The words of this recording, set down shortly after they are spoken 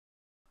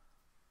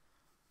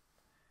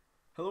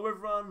Hello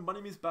everyone, my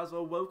name is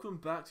Basil. Welcome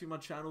back to my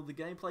channel. The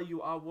gameplay you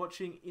are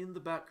watching in the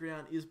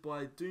background is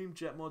by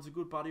DoomJetMods, a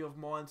good buddy of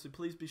mine, so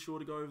please be sure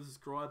to go over and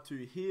subscribe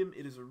to him.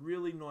 It is a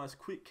really nice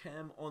quick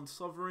cam on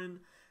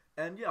Sovereign,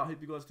 and yeah, I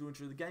hope you guys do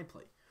enjoy the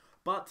gameplay.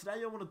 But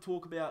today I want to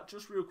talk about,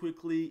 just real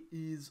quickly,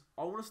 is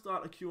I want to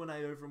start a Q&A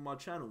over on my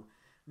channel.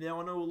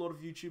 Now I know a lot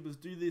of YouTubers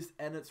do this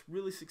and it's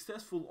really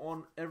successful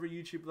on every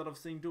YouTuber that I've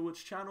seen do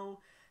its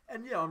channel,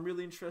 and yeah, I'm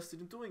really interested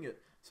in doing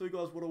it. So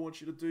guys, what I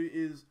want you to do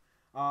is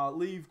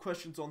leave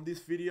questions on this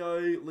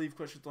video, leave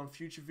questions on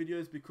future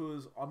videos,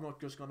 because I'm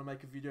not just going to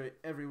make a video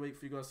every week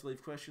for you guys to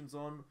leave questions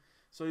on.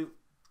 So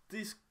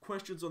these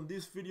questions on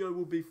this video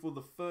will be for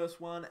the first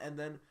one, and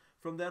then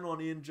from then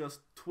on in, just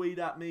tweet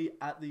at me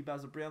at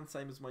TheBazaBrown,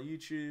 same as my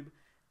YouTube,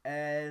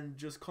 and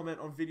just comment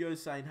on videos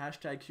saying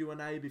hashtag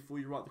Q&A before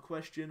you write the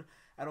question,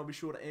 and I'll be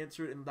sure to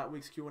answer it in that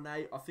week's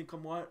Q&A. I think I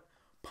might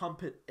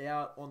pump it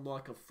out on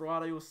like a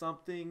Friday or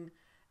something.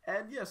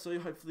 And yeah, so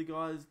hopefully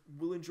guys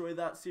will enjoy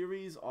that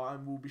series. I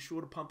will be sure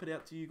to pump it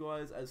out to you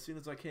guys as soon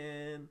as I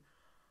can.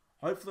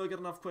 Hopefully I get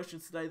enough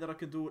questions today that I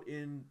can do it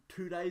in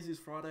 2 days. Is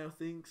Friday, I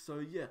think. So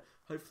yeah,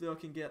 hopefully I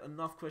can get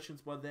enough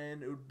questions by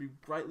then. It would be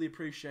greatly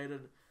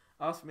appreciated.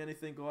 Ask me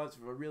anything, guys.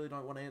 If I really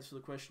don't want to answer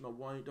the question, I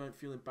won't. Don't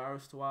feel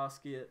embarrassed to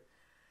ask it.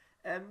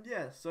 And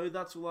yeah, so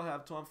that's all I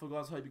have time for,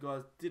 guys. Hope you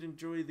guys did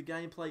enjoy the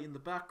gameplay in the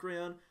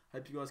background.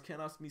 Hope you guys can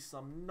ask me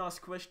some nice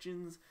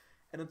questions.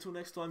 And until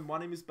next time, my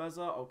name is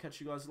Bazza. I'll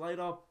catch you guys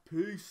later.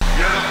 Peace.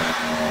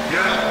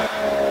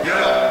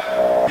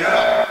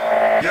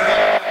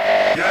 Yeah.